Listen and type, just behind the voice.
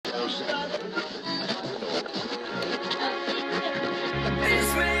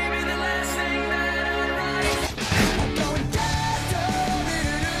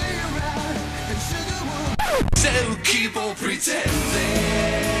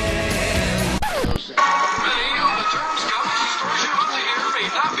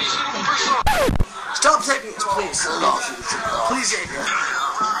Adrian, please. Please, Adrian.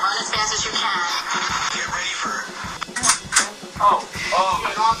 Run as fast as you can. Get ready for...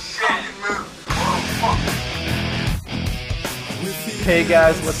 shit. Hey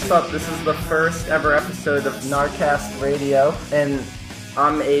guys, what's up? This is the first ever episode of Narcast Radio, and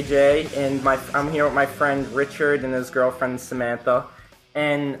I'm AJ, and I'm here with my friend Richard and his girlfriend Samantha.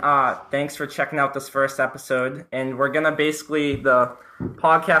 And thanks for checking out this first episode. And we're gonna the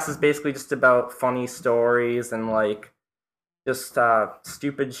podcast is basically just about funny stories and like just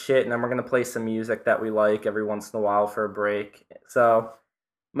stupid shit, and then we're gonna play some music that we like every once in a while for a break. So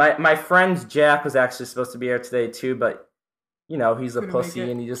my friend Jack was actually supposed to be here today too, but you know, he's a pussy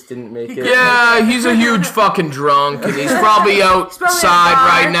and he just didn't make it. Yeah, he's a huge fucking drunk, and he's probably outside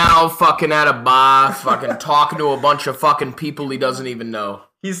right now, fucking at a bar, fucking talking to a bunch of fucking people he doesn't even know.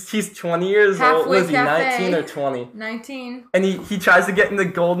 He's 20 years old. Was he 19 or 20? 19. And he tries to get in the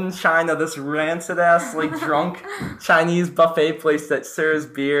Golden China, this rancid ass like drunk Chinese buffet place that serves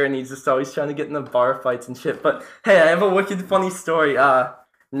beer, and he's just always trying to get in the bar fights and shit. But hey, I have a wicked funny story.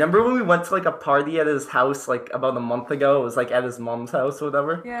 Remember when we went to like a party at his house like about a month ago? It was like at his mom's house or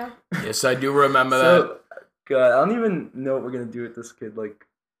whatever. Yeah. Yes, I do remember that. God, I don't even know what we're gonna do with this kid. Like,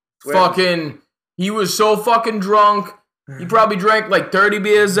 he was so fucking drunk. He probably drank like 30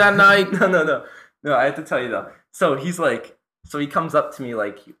 beers that night. No. I have to tell you though. So he comes up to me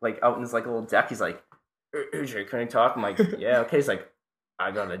like out in his like little deck. He's like, "AJ, can I talk?" I'm like, "Yeah, okay." He's like,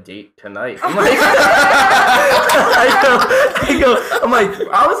 "I got a date tonight." I'm like, I'm like,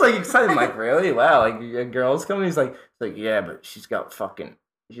 I was like excited. I'm like, "Really? Wow, like your girl's coming?" He's like, "Yeah, but she's got fucking."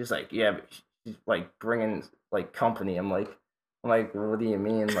 She's like, "Yeah, but she's like bringing like company." I'm like, "What do you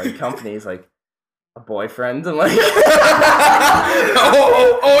mean like company?" He's like, "A boyfriend." I'm like,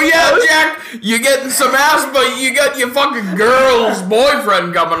 oh yeah, Jack, you're getting some ass, but you got your fucking girl's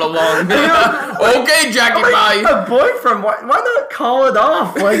boyfriend coming along. Okay, Jackie, bye. A boyfriend? Why not call it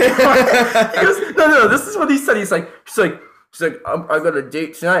off? Like, he goes, no. This is what he said. She's like, I got a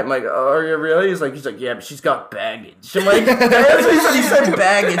date tonight. I'm like, "Oh, are you really?" He's like, "Yeah, but she's got baggage." I'm like, that's what he said. He said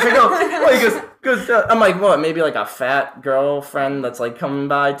baggage. I go, well, he goes, I'm like, what? Maybe like a fat girlfriend that's like coming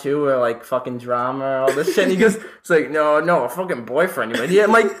by too, or like fucking drama or all this shit. And he goes, it's like, no, a fucking boyfriend, you idiot.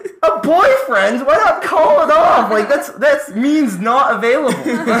 I'm like, a boyfriend? Why not call it off? Like that means not available.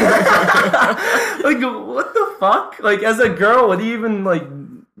 Like, what the fuck? Like, as a girl, what do you even like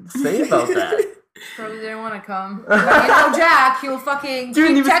say about that? Probably didn't want to come. Like, you know, Jack, he'll fucking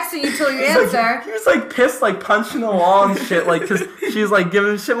keep texting you till you answer. He was like pissed, like punching the wall and shit, like, cause she was like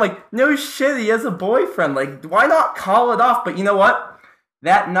giving shit. I'm like, no shit, he has a boyfriend. Like, why not call it off? But you know what?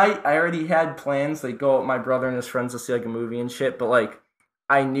 That night, I already had plans, like, go with my brother and his friends to see like a movie and shit. But like,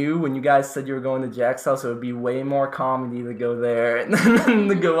 I knew when you guys said you were going to Jack's house, it would be way more comedy to go there and then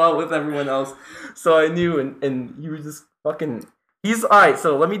to go out with everyone else. So I knew, and he was just fucking. He's alright,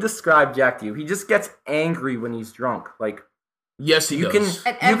 so let me describe Jack to you. He just gets angry when he's drunk. Like, yes, he does.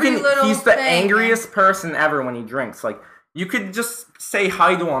 He's the angriest person ever when he drinks. Like, you could just say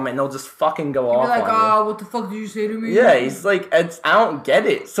hi to him and he'll just fucking go off like, on "Oh, what the fuck did you say to me?" Yeah, he's like, I don't get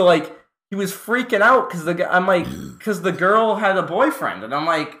it. So like, he was freaking out because the girl had a boyfriend, and I'm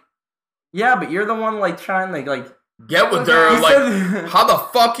like, yeah, but you're the one like trying to like. Get with her, like, how the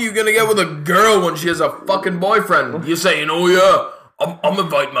fuck are you gonna get with a girl when she has a fucking boyfriend? You're saying, "Oh yeah, I'm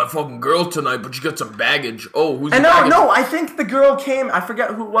inviting my fucking girl tonight, but she got some baggage." Oh, who's and baggage? No, I think the girl came, I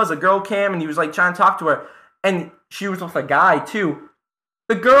forget who it was, a girl came, and he was like trying to talk to her, and she was with a guy too.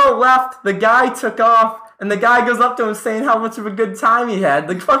 The girl left, the guy took off, and the guy goes up to him saying how much of a good time he had.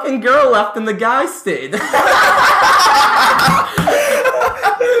 The fucking girl left and the guy stayed.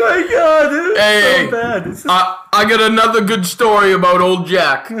 Oh my god, this is so bad. I got another good story about old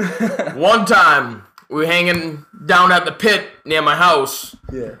Jack. One time, we were hanging down at the pit near my house.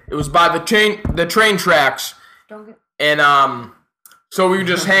 Yeah. It was by the train tracks. And so we were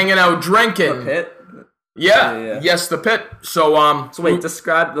just hanging out drinking. The pit? Yeah. Yes, the pit. So wait,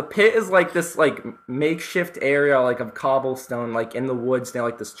 describe the pit is like this like makeshift area like of cobblestone like in the woods near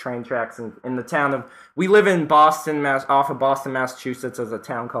like this train tracks in the town of we live in Boston, off of Boston, Massachusetts. There's a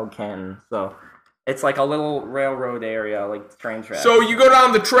town called Canton. So it's like a little railroad area like train tracks. So you go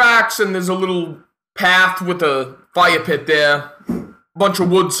down the tracks and there's a little path with a fire pit there, bunch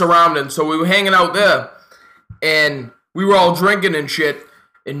of wood surrounding. So we were hanging out there and we were all drinking and shit.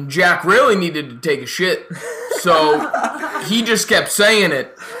 And Jack really needed to take a shit. So he just kept saying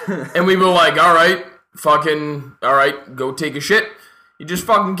it. And we were like, all right, go take a shit. He just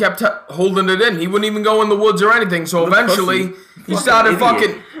fucking kept holding it in. He wouldn't even go in the woods or anything. So eventually, he started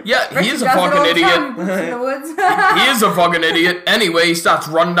fucking... Yeah, he is a fucking idiot. He is a fucking idiot. Anyway, he starts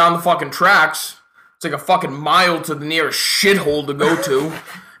running down the fucking tracks. It's like a fucking mile to the nearest shithole to go to.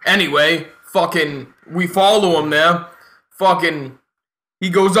 Anyway, fucking, we follow him there. Fucking, he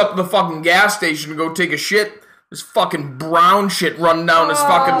goes up to the fucking gas station to go take a shit. This fucking brown shit running down his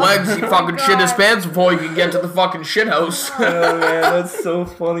fucking legs. He fucking shit his pants before he could get to the fucking shit house. Oh man, that's so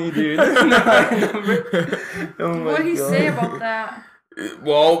funny, dude. Oh my What did he God. say about that?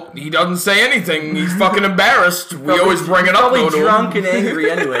 Well, he doesn't say anything. He's fucking embarrassed. We always bring it up, Probably though, to drunk him. and angry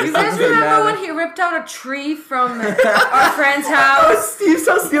anyway. You guys remember when he ripped out a tree from our friend's house? Steve's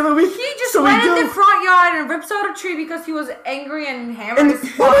house the other week. He just So we went in go- the front yard and rips out a tree because he was angry and hammered And, his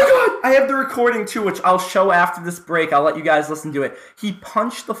oh my God! I have the recording too, which I'll show after this break. I'll let you guys listen to it. He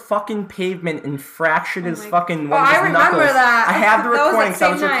punched the fucking pavement and fractured his fucking one of his I remember knuckles. that. I have the That was recording that because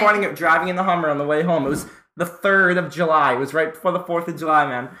I was same night. recording it driving in the Hummer on the way home. It was the 3rd of July. It was right before the 4th of July,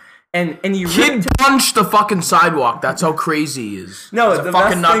 man. And he Kid ripped punched the fucking sidewalk. That's how crazy he is. No, He's a the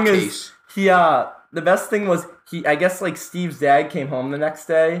fucking best thing nutcase. is the best thing was I guess like Steve's dad came home the next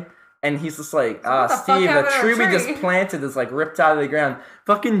day and he's just like, what the fuck Steve, the happened to our tree we tree?" just planted is like ripped out of the ground.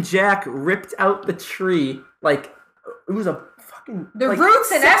 Fucking Jack ripped out the tree like it was a fucking The like,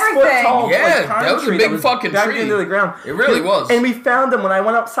 roots and 6 foot everything. tall, Yeah, like, pine that was a tree big fucking back tree. into the ground. It really was. And we found him when I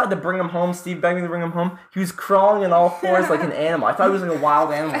went outside to bring him home. Steve begged me to bring him home. He was crawling on all fours like an animal. I thought he was like a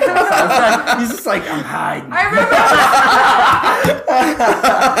wild animal. So I was like, he's just like, I'm hiding. I remember.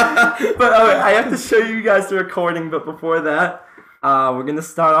 But I have to show you guys the recording. But before that, we're gonna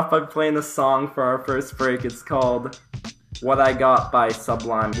start off by playing a song for our first break. It's called "What I Got" by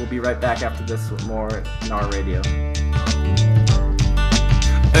Sublime. We'll be right back after this with more NAR Radio.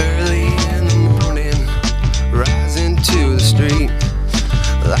 Early in the morning, rising to the street.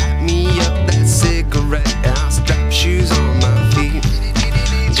 Light me up that cigarette, I'll strap shoes on my feet.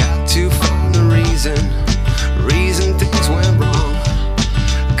 Got to find the reason things went wrong.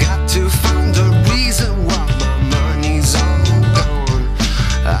 Got to find the reason why my money's all gone.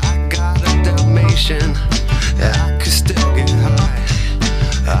 I got a Dalmatian, I could still get high.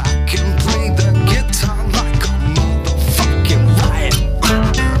 I can play the guitar like a motherfucking riot.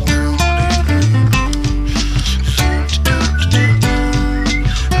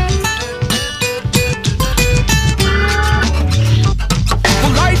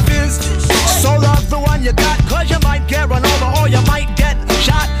 Well, life is so love the one you got, 'cause you might get run over or you might get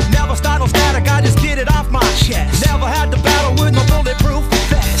shot. Never start no static, I just get it off my chest. Never had to battle with no bulletproof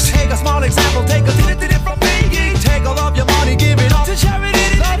vest. Take a small example, take a did it from me. Take all of your money, give it all to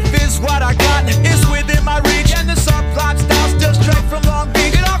charity. Love is what I got, it's within my reach. And the subplot styles still straight from Long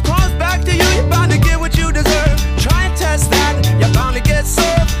Beach. It all comes back to you, you're bound to get what you deserve. Try and test that, you're bound to get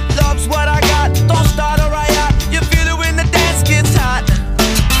served. Love's what I got, don't start a riot. You feel it when the dance gets hot.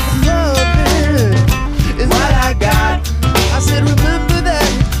 Love is what I got. I said remember that.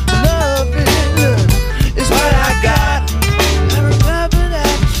 Love is what I got. I remember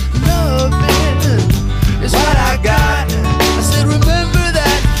that. Love is what I got. I said remember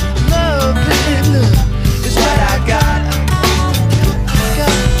that. Love is what I got.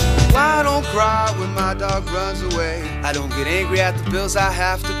 I don't cry when my dog runs away. I don't get angry at the bills I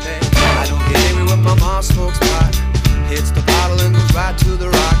have to pay. I don't get angry when my mom smokes pot. Hits the bottle and goes right to the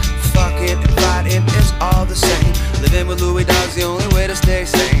rock. Fucking and fighting is all the same. Living with Louis Dog's the only way to stay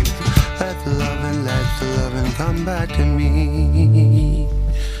sane. Let the loving come back to me.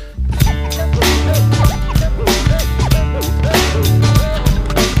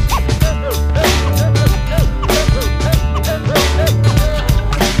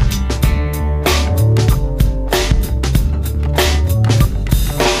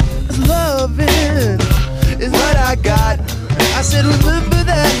 Loving is what I got. I said remember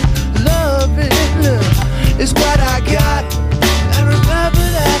that. Loving is what I got. I remember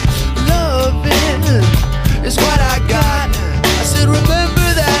that. Loving is what I got. I said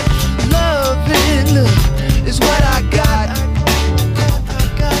remember that. Loving is what I got.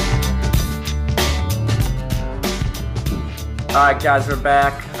 Alright guys, we're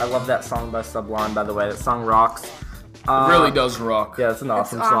back. I love that song by Sublime, by the way. That song rocks. It really does rock. Yeah, it's an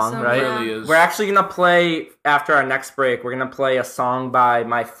awesome It's song, awesome, right? It yeah. really is. We're actually gonna play, after our next break, we're gonna play a song by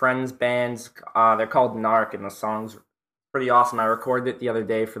my friend's bands. They're called Narc, and the song's pretty awesome. I recorded it the other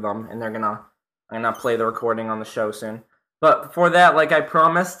day for them, and I'm gonna play the recording on the show soon. But before that, like I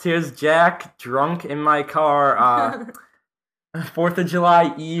promised, here's Jack drunk in my car, 4th of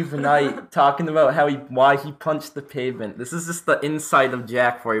July Eve night, talking about why he punched the pavement. This is just the insight of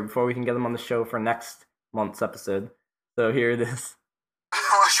Jack for you before we can get him on the show for next month's episode. So here it is.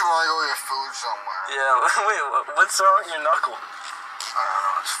 Unless you want to go get food somewhere. Yeah, wait, what's wrong with your knuckle? I don't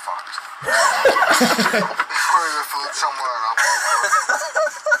know, it's fucked. Go get food somewhere and I'll pay for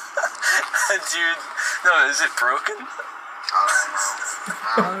it. Dude, no, is it broken?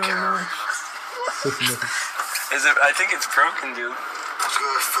 I don't care. Is it? I think it's broken, dude. Let's go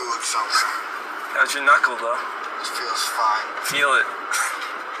get food somewhere. How's your knuckle, though? It feels fine. Feel it.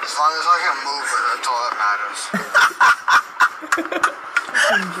 As long as I can move it, that's all that matters.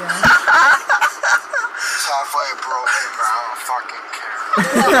 It's halfway broken, but I don't fucking care.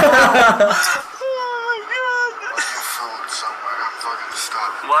 Let's get food somewhere. I'm fucking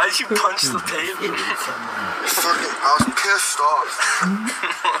stuck. Why'd you punch the pavement? I was pissed off.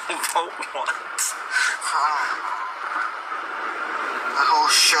 About what? That whole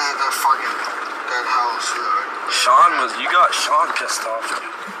shit at that house, You got Sean pissed off, dude.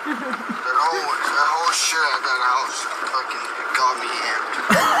 that whole shit at that house fucking got me amped.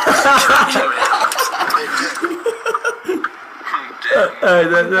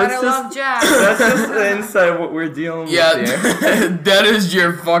 That's love just Jack. that's just inside what we're dealing with here. Yeah, that is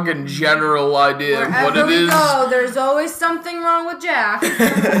your fucking general idea of what Wherever it we is. go, there's always something wrong with Jack.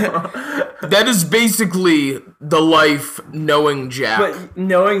 That is basically the life knowing Jack. But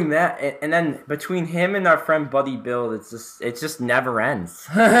knowing that, and then between him and our friend Buddy Bill, it just never ends.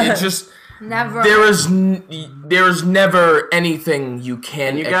 It just Never. there is never anything you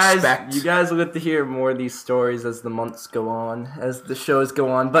can expect. You guys will get to hear more of these stories as the months go on, as the shows go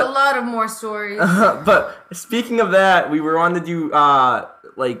on. But a lot of more stories. but speaking of that, we were on to do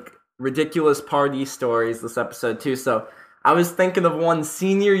like ridiculous party stories this episode too. So I was thinking of one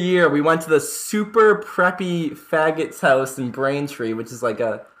senior year. We went to the super preppy faggots house in Braintree, which is like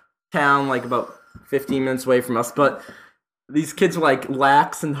a town like about 15 minutes away from us. But these kids were like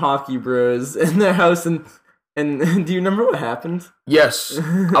lax and hockey bros in their house, and do you remember what happened? Yes,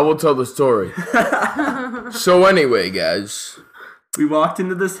 I will tell the story. So anyway, guys. We walked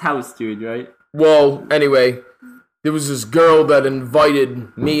into this house, dude, right? Well, anyway, there was this girl that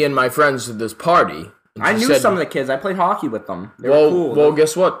invited me and my friends to this party. I knew some of the kids. I played hockey with them. They were cool. Well,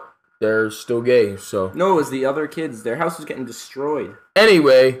 guess what? They're still gay, so... No, it was the other kids. Their house was getting destroyed.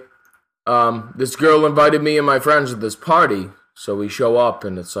 Anyway, this girl invited me and my friends to this party, so we show up,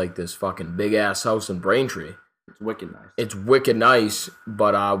 and it's like this fucking big-ass house in Braintree. It's wicked nice. It's wicked nice,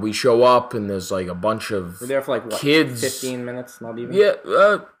 but we show up, and there's like a bunch of We're there for like, what, kids. 15 minutes, not even? Yeah,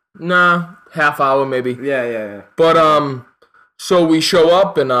 nah, half hour maybe. Yeah. But, so we show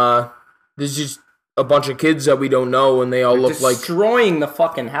up, and there's just a bunch of kids that we don't know, and they all look like... Destroying the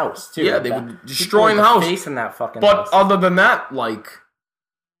fucking house, too. Yeah, they were destroying the house. Face in that fucking But house. other than that, like...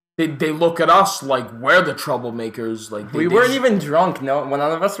 They look at us like we're the troublemakers. Like We weren't even drunk. No, none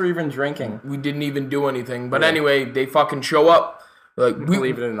of us were even drinking. We didn't even do anything. But anyway, they fucking show up. Like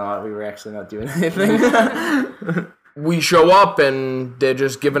Believe it or not, we were actually not doing anything. We show up and they're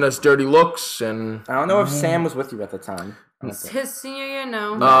just giving us dirty looks. And I don't know if Sam was with you at the time. His senior year,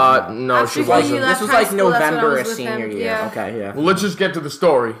 no. no, she Before wasn't. you left This was high like school, that's when I November was of with senior him. year. Yeah. Okay, yeah. Well, let's just get to the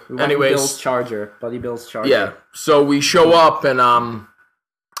story. We went to Anyways, Bill's Charger, Buddy Bill's Charger. yeah. So we show up and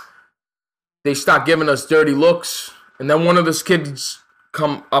they start giving us dirty looks, and then one of those kids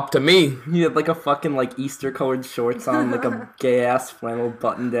come up to me. He had like a fucking like Easter colored shorts on, like a gay ass flannel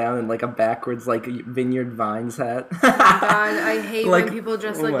button down, and like a backwards like Vineyard Vines hat. God, I hate when people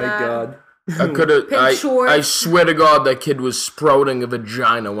dress like that. Oh my god. I could have. Pink shorts. I swear to God, that kid was sprouting a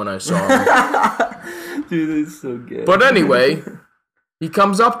vagina when I saw him. Dude, it's so good. But anyway, he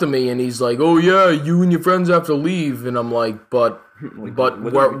comes up to me and he's like, "Oh yeah, you and your friends have to leave," and I'm like, "But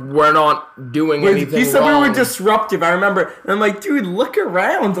we're not doing anything He said wrong." we were disruptive, I remember. And I'm like, dude, look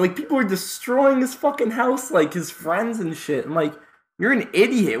around. Like, people were destroying his fucking house, like, his friends and shit. I'm like, you're an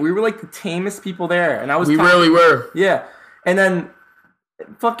idiot. We were, like, the tamest people there. And I was We really were. Yeah. And then,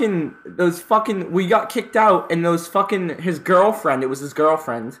 we got kicked out, and his girlfriend, it was his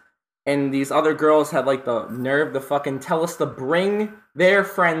girlfriend, and these other girls had, like, the nerve to fucking tell us to bring their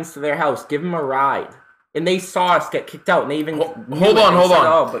friends to their house, give them a ride. And they saw us get kicked out, and they even... Hold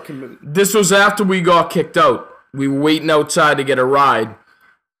on. This was after we got kicked out. We were waiting outside to get a ride.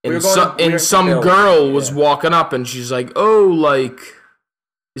 And some girl was walking up, and she's like, "Oh, like,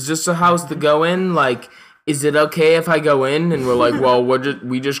 is this a house to go in? Like, is it okay if I go in?" And we're like, "Well,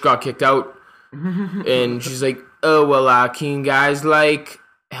 we just got kicked out." And she's like, "Oh, well, can you guys, like,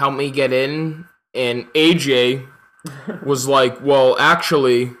 help me get in?" And AJ was like, "Well,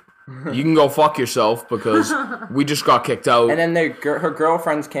 actually... you can go fuck yourself because we just got kicked out." And then her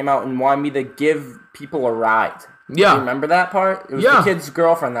girlfriends came out and wanted me to give people a ride. Yeah. Do you remember that part? It was Yeah. the kid's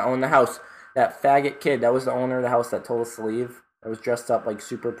girlfriend that owned the house. That faggot kid, that was the owner of the house that told us to leave. That was dressed up like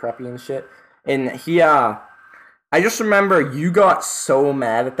super preppy and shit. And he I just remember you got so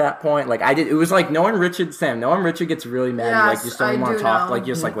mad at that point. Like I did. It was like knowing Richard, Sam. Knowing Richard gets really mad. Yes, like you just don't I want do to talk. know. Like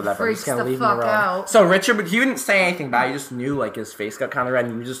you're just like whatever. I'm just Freaks gonna the leave him fuck alone. out. So Richard, but he didn't say anything bad. You just knew like his face got kind of red,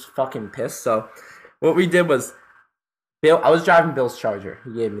 and you were just fucking pissed. So what we did was, Bill. I was driving Bill's Charger.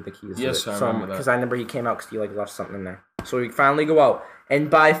 He gave me the keys. Yes, to it. I remember that. Because I remember he came out because you like left something in there. So we finally go out. And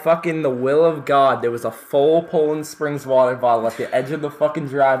by fucking the will of God, there was a full Poland Springs water bottle at the edge of the fucking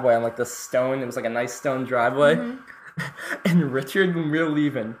driveway on like the stone. It was like a nice stone driveway. And Richard, when we were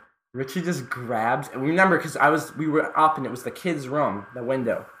leaving, Richard just grabs. And remember, because we were up and it was the kids' room, the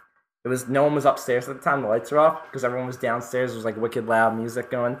window. It was no one was upstairs at the time. The lights were off because everyone was downstairs. There was like wicked loud music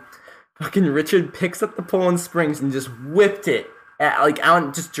going. Fucking Richard picks up the Poland Springs and just whipped it at like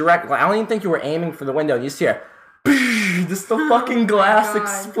out just direct. Like, I don't even think you were aiming for the window. You just hear. Just the fucking glass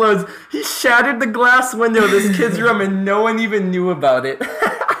explodes. He shattered the glass window of this kid's room and no one even knew about it.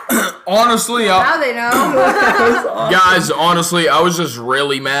 Honestly, Now they know. guys, honestly, I was just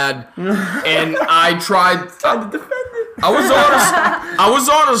really mad, and I tried to defend it. I was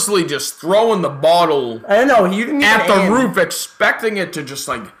honestly just throwing the bottle I don't know. He didn't at even the aim. roof, expecting it to just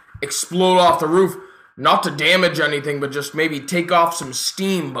like explode off the roof, not to damage anything, but just maybe take off some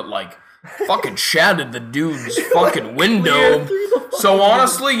steam, but like fucking shattered the dude's fucking window. So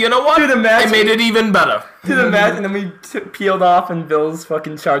honestly, you know what? Dude, imagine- It made it even better. Dude, imagine, and then we peeled off and Bill's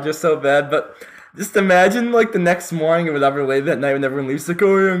fucking Charger so bad, but just imagine like the next morning or whatever, late that night when everyone leaves, like,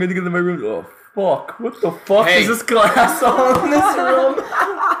 oh yeah, I'm gonna go to my room. Oh fuck, what the fuck Hey. is this glass all in this room?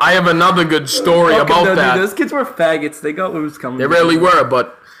 I have another good story Okay, about no, that. Dude, those kids were faggots. They got loose coming. They really were,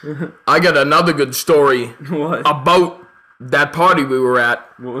 but I got another good story What? about that party we were at.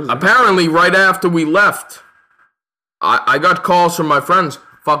 What was it? Apparently, right after we left, I got calls from my friends.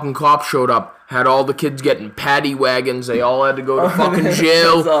 Fucking cops showed up. Had all the kids getting paddy wagons. They all had to go to fucking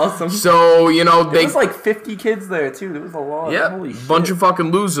jail. That's awesome. So, you know, There they... was like 50 kids there too. There was a lot. Yeah, Holy shit. bunch of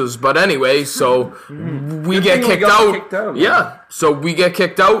fucking losers. But anyway, so we Good get thing we kicked got out. kicked out, man. Yeah, so we get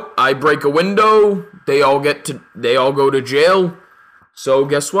kicked out. I break a window. They all go to jail. So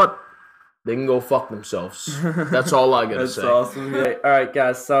guess what? They can go fuck themselves. That's all I gotta That's say. awesome. Yeah. All right,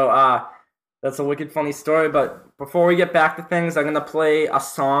 guys. So that's a wicked funny story. But before we get back to things, I'm gonna play a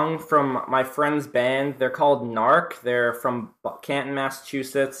song from my friend's band. They're called Narc. They're from Canton,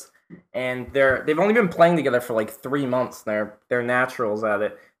 Massachusetts, and they've only been playing together for like 3 months. They're naturals at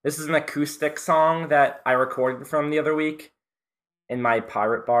it. This is an acoustic song that I recorded from the other week in my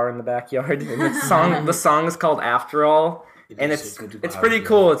pirate bar in the backyard. And the song is called After All. And it's pretty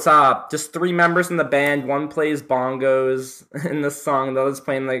cool. It's just 3 members in the band. One plays bongos in the song. The other's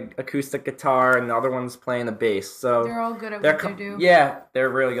playing like acoustic guitar, and the other one's playing the bass. So They're all good at they're what they do. Yeah, they're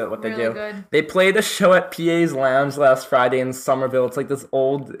really good at what they Really do. good. They played a show at PA's Lounge last Friday in Somerville. It's like this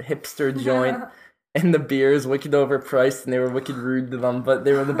old hipster joint, and the beer is wicked overpriced, and they were wicked rude to them. But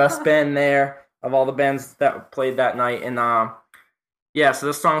they were the best band there of all the bands that played that night. And yeah, so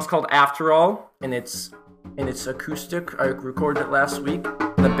this song's called After All, and it's acoustic. I recorded it last week.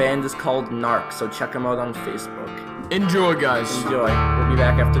 The band is called Narc, so check them out on Facebook. Enjoy, guys. Enjoy. We'll be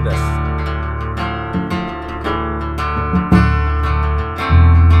back after this.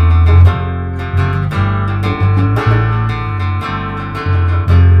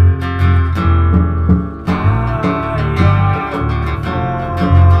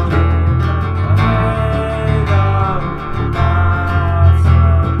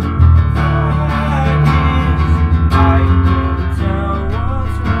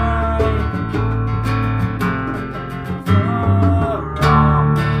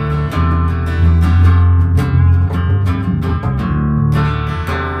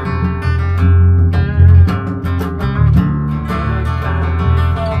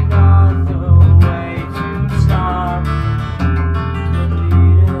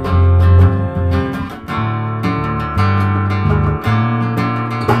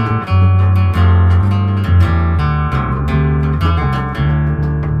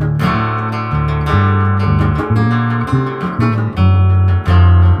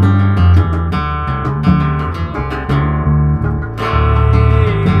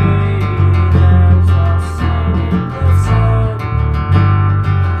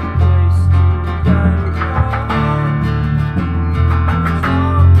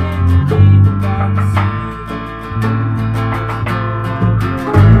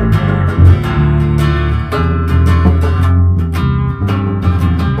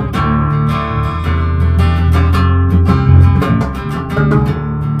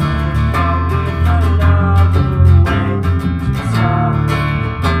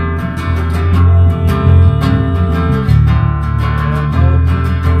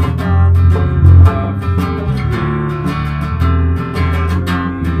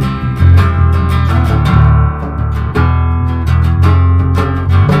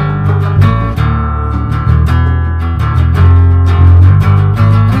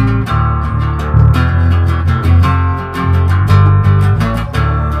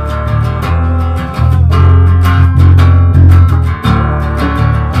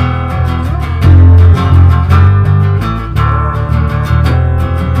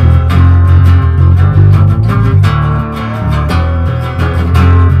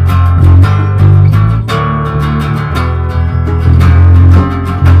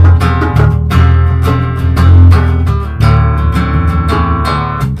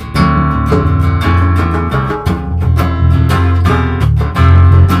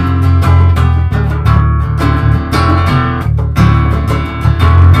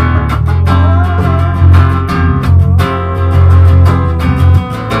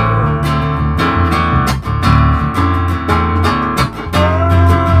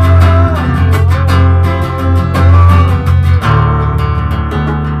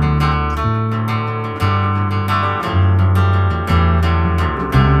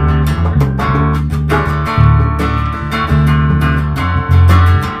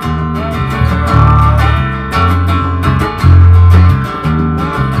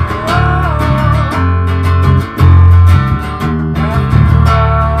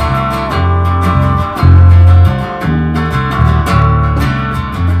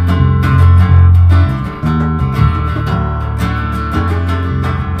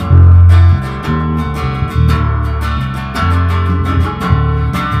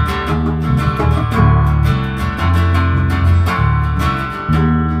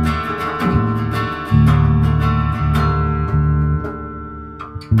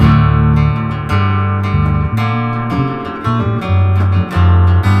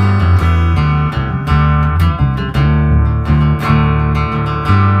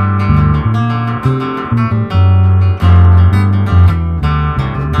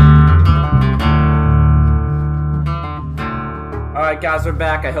 are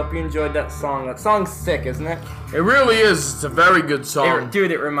back. I hope you enjoyed that song. That song's sick, isn't it? It really is. It's a very good song.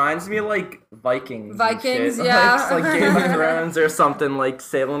 Dude, it reminds me of like Vikings. Vikings, and shit. yeah. Like, it's like Game of Thrones or something, like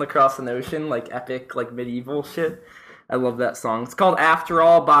sailing across an ocean, like epic, like medieval shit. I love that song. It's called After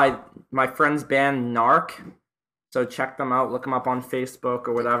All by my friend's band Narc. So check them out. Look them up on Facebook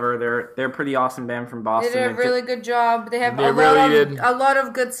or whatever. They're a pretty awesome band from They Boston. did a really good job. They have They a really lot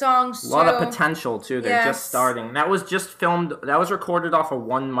of good songs. A lot of too. potential too. They're Yes. just starting. That was just filmed. That was recorded off of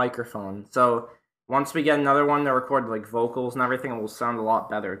one microphone. So once we get another one that recorded like vocals and everything, it will sound a lot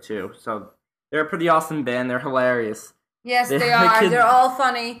better too. So they're a pretty awesome band. They're hilarious. Yes, The they are. kid- They're all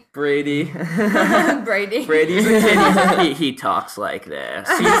funny. Brady. Brady. Brady's a kid. He talks like this.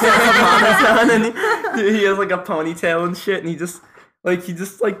 He sits upon his own and he has like a ponytail and shit, and he just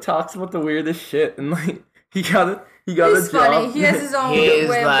talks about the weirdest shit, and like he got He's a job. funny. He has his own He's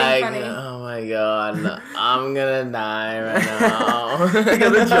way of like, being funny. oh my god, I'm gonna die right now. He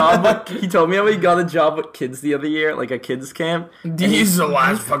got a job. He told me how he got a job with kids the other year, like a kids camp. He's the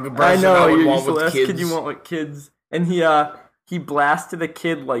last fucking I person know, I would you're want the with last kids. kid you want with kids. And he blasted a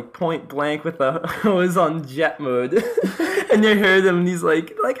kid like point blank with a hose on jet mode. And you heard him and he's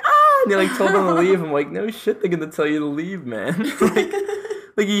like and they like told him to leave. I'm like, no shit, they're gonna tell you to leave, man.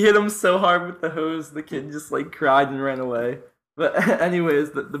 like he hit him so hard with the hose, the kid just like cried and ran away. But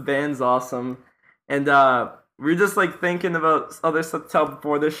anyways, the band's awesome. And we were just like thinking about other stuff to tell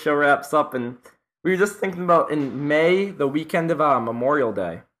before this show wraps up, and we were just thinking about in May, the weekend of Memorial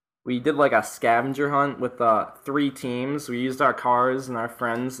Day. We did like a scavenger hunt with 3 teams. We used our cars and our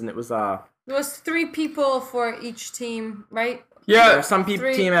friends, and it was There was 3 people for each team, right? Yeah, some people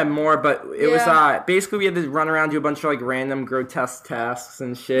 3. team had more, but it was Yeah. basically we had to run around, do a bunch of like random grotesque tasks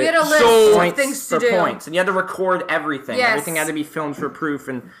and shit. We had a list So- of Points things to for do. points, and you had to record everything. Yes. Everything had to be filmed for proof,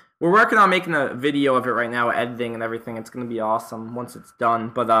 and we're working on making a video of it right now, editing and everything. It's gonna be awesome once it's done.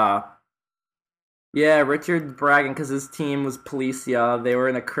 But yeah, Richard bragging because his team was Policia. They were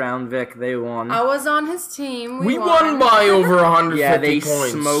in a Crown Vic. They won. I was on his team. we won by over 150 Yeah, they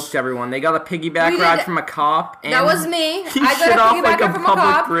points. smoked everyone. They got a piggyback We did- ride from a cop. And That was me. He I shit got a off piggyback like a from a public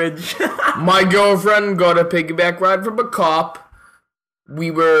cop. bridge. My girlfriend got a piggyback ride from a cop.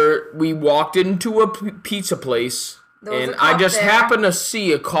 We walked into a pizza place, There was and a I cop just there. happened to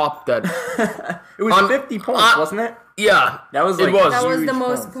see a cop that. It was On- 50 points, wasn't it? Yeah, That was it like was. That was huge the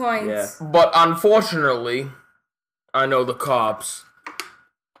most points. Yeah. But unfortunately, I know the cops.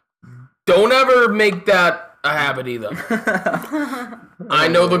 Don't ever make that a habit either. I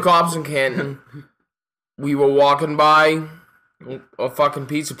know the cops in Canton. We were walking by a fucking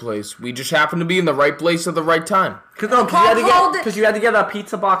pizza place. We just happened to be in the right place at the right time. Because you cop had to called get it- you had to get a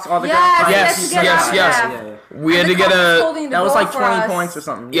pizza box autographed. Yes, by the Yes, pizza get yes, guy. yes. autographed. Yeah, yeah. We had to get a That was like 20 points or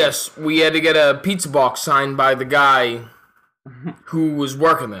something. yes. We had to get a pizza box signed by the guy who was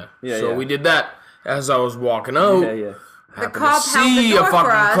working there. Yeah, so yeah. we did that as I was walking out. Yeah, yeah. The Happened cop to held the see door a for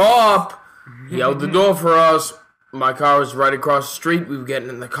fucking us. cop. He held the door for us. My car was right across the street. We were getting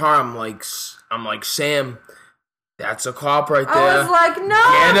in the car. I'm like, Sam, that's a cop right there. I was like, no,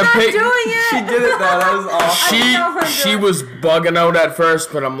 I'm Get a not pic- doing it. She did it though. That was awesome. I know her she doing- was bugging out at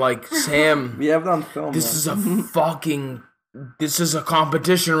first, but I'm like, Sam, We have it on film. this man. this is a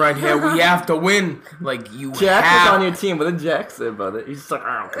competition right here. We have to win. Like you Jack have. was on your team. What did Jack say about it? He's just like,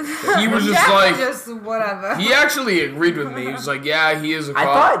 I don't give a shit. He was just Jack like, just whatever. he actually agreed with me. He was like, yeah, he is a I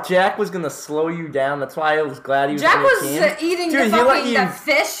cop. thought Jack was gonna slow you down. That's why I was glad he was Jack on your was team. eating Dude, the he let fucking you- the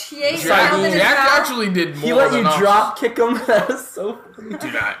fish. He ate Jack, something in his Jack mouth. actually did more He let than you us. drop kick him. That was so funny.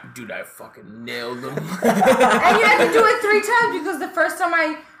 Dude, I fucking nailed him. And you had to do it 3 times because the first time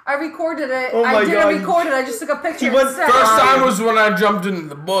I recorded it, Oh my I didn't God. record it. I just took a picture. He went instead. First time was when I jumped into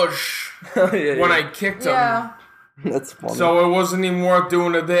the bush Yeah, when yeah. I kicked him. Yeah. That's funny. So it wasn't even worth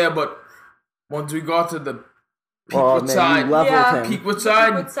doing it there, but once we got to the oh Peakwood man, side, you leveled Yeah. him. Peakwood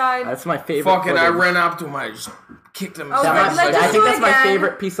side, Good side. That's my favorite. fucking, I footage. ran up to him, I just kicked him. Oh, That Let's was, just I do think it that's my again.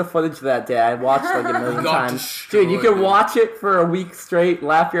 favorite piece of footage that day. I watched like a million Got times. Dude, you destroyed, could watch it for a week straight,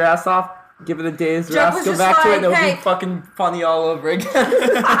 laugh your ass off, give it a day's Jack rest, was go just back to it, and like, it'll hey. be fucking funny all over again.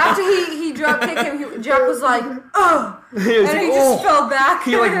 After he drop kicked him, Jack was like, ugh. He was And like, he "Oh." just fell back.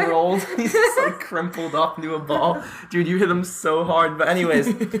 He like rolled. He's just like crumpled up into a ball. Dude, you hit him so hard. But anyways,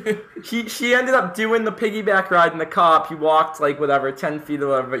 she ended up doing the piggyback ride in the cop. He walked like whatever, 10 feet or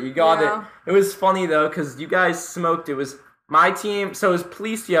whatever. But you got Yeah. it. It was funny though because you guys smoked. It was my team. So it was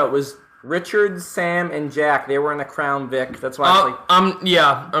Policia. It was Richard, Sam, and Jack. They were in the Crown Vic. That's why it's like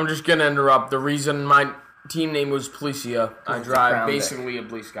I'm just gonna interrupt. The reason my team name was Policia, I it's a drive Crown Vic. basically a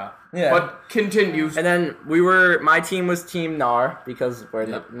police car. Yeah. But continues. And then my team was Team NAR because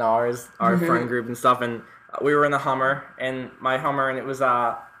NAR is our friend group and stuff. And we were in a Hummer, and it was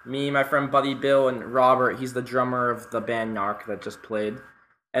me, my friend Buddy Bill, and Robert. He's the drummer of the band Narc that just played.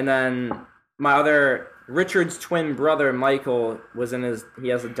 And then my other, Richard's twin brother, Michael, he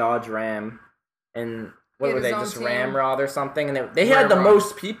has a Dodge Ram. And what were they, just team. Ramrod or something? And they had the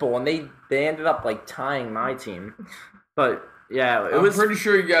most people, and they ended up, like, tying my team. But, yeah, I'm pretty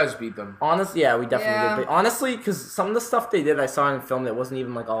sure you guys beat them. Honestly, yeah, we definitely did. But honestly, because some of the stuff they did, I saw in film that wasn't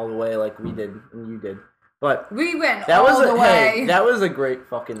even, like, all the way like we did and you did. But we went all the way. Hey, that was a great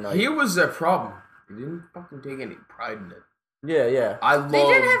fucking night. Here was their problem. They didn't fucking take any pride in it. Yeah. They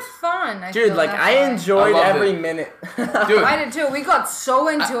didn't have fun. I enjoyed every minute. Dude, I did too. We got so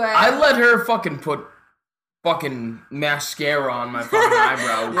into it. I let her fucking put fucking mascara on my fucking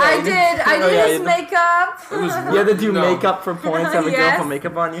eyebrows. I did his makeup. You had to do makeup for points. Have a girl put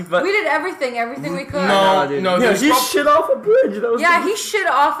makeup on you. But we did everything we could. No. Yeah, he shit off a bridge. He shit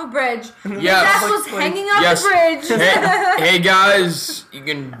off a bridge. Yes. His ass was hanging off the bridge. Hey guys, you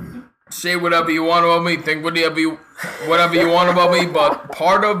can say whatever you want about me, think whatever you want about me, but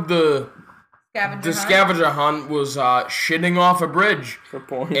part of the scavenger hunt was shitting off a bridge for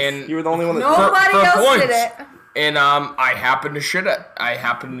points. And you were the only one that nobody else points. did it. And I happened to shit at. I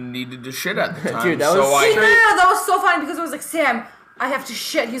happened to needed to shit at the time. Dude, that was so funny because it was like, Sam, I have to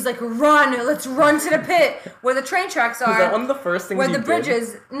shit. He's like, run, let's run to the pit where the train tracks are. Was that one of the first things where you the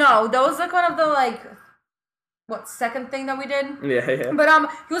bridges? No, that was like one of the second thing that we did? Yeah. But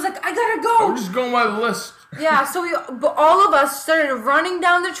he was like, I gotta go. I'm just going by the list. Yeah, so but all of us started running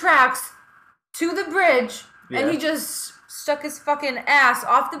down the tracks to the bridge, and he just stuck his fucking ass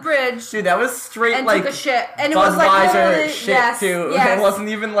off the bridge. Dude, that was straight and like took a shit, and it Budweiser was like holy, shit too. Yes. It wasn't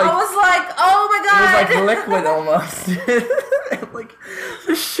even like I was like, oh my god. It was like liquid almost. Like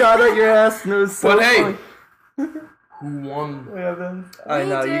just shot at your ass, and it was so funny. Who won? I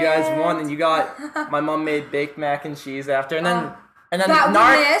know you guys won, and you got my mom made baked mac and cheese after, and then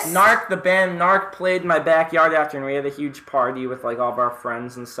Narc, the band Narc played in my backyard after, and we had a huge party with like all of our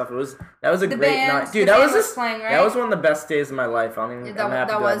friends and stuff. That was a great night, dude. That was one of the best days of my life. I'm happy to admit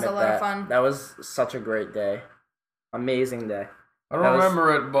that was a lot of fun. That was such a great day, amazing day. I don't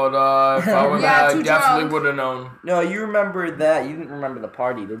remember it, but if I would, I definitely would have known. No, you remembered that. You didn't remember the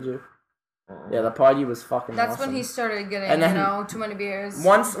party, did you? Yeah, the party was fucking That's awesome. when he started getting, too many beers.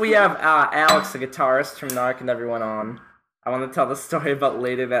 Once we have Alex, the guitarist from Narc, and everyone on, I want to tell the story about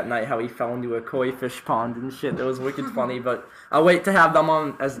later that night how he fell into a koi fish pond and shit. That was wicked funny, but I'll wait to have them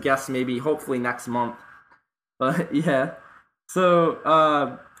on as guests maybe, hopefully next month. But yeah,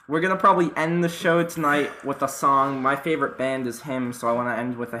 so we're going to probably end the show tonight with a song. My favorite band is Him, so I want to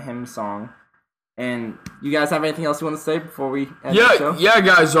end with a Him song. And you guys have anything else you want to say before we end the show? Yeah,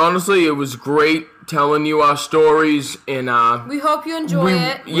 guys, honestly, it was great telling you our stories. And we hope you enjoy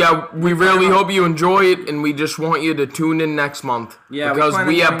it. Yeah, we really hope you enjoy it, and we just want you to tune in next month. Yeah, because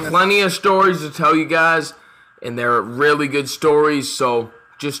we have plenty of stories to tell you guys, and they're really good stories, so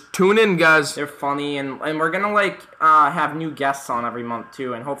just tune in, guys. They're funny, and we're going to, have new guests on every month,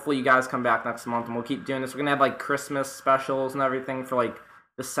 too, and hopefully you guys come back next month, and we'll keep doing this. We're going to have, Christmas specials and everything for,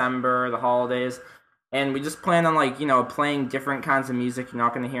 December, the holidays, and we just plan on playing different kinds of music you're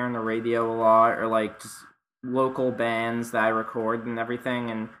not going to hear on the radio a lot, or just local bands that I record and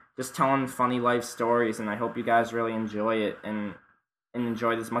everything, and just telling funny life stories. And I hope you guys really enjoy it and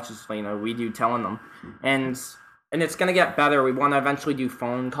enjoy it as much as we do telling them. And it's going to get better. We want to eventually do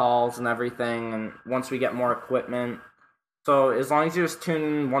phone calls and everything, and once we get more equipment. So as long as you just tune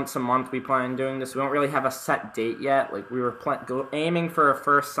in once a month, we plan on doing this. We don't really have a set date yet. We were aiming for a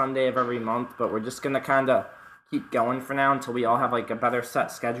first Sunday of every month, but we're just going to kind of keep going for now until we all have a better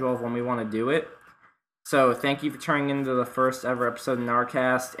set schedule of when we want to do it. So thank you for tuning into the first ever episode of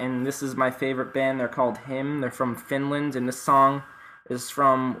Narcast. And this is my favorite band. They're called Him. They're from Finland, and this song is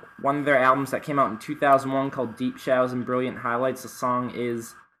from one of their albums that came out in 2001 called Deep Shadows and Brilliant Highlights. The song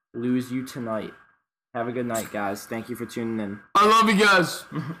is Lose You Tonight. Have a good night, guys. Thank you for tuning in. I love you guys.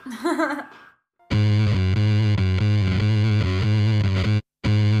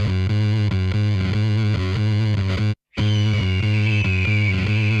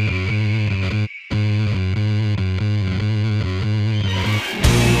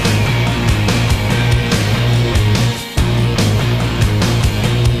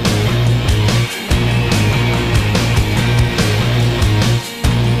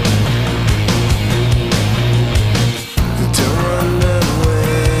 To run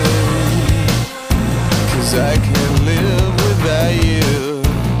away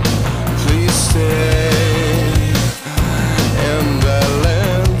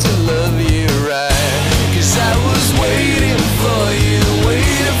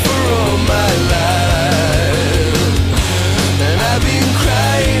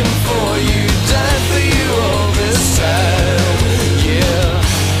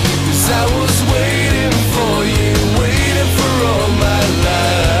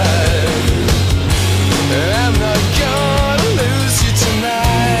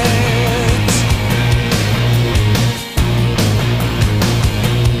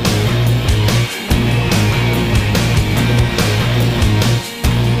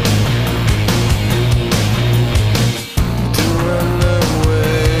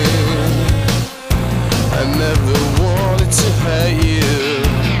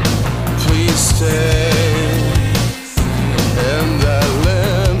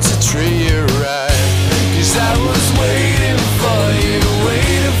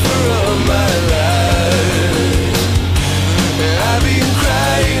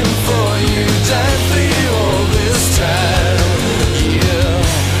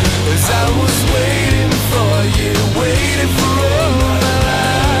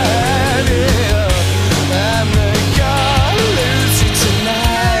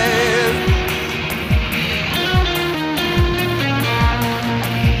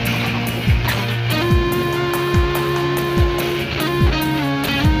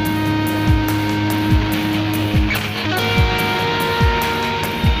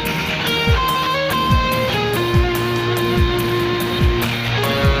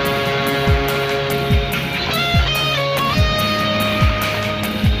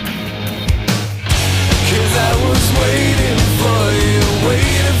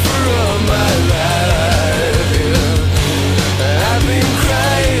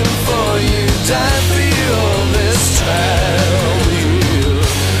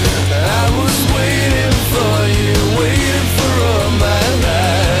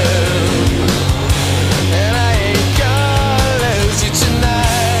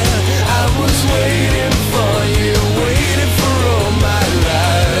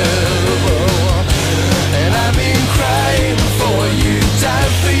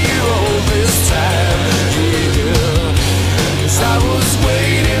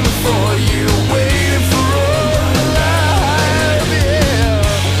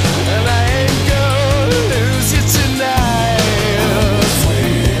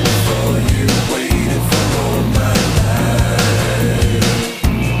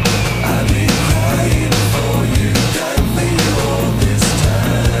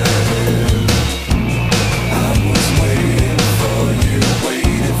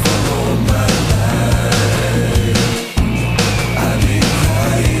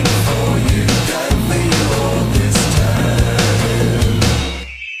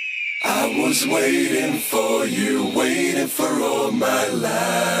was waiting for you, waiting for all my life.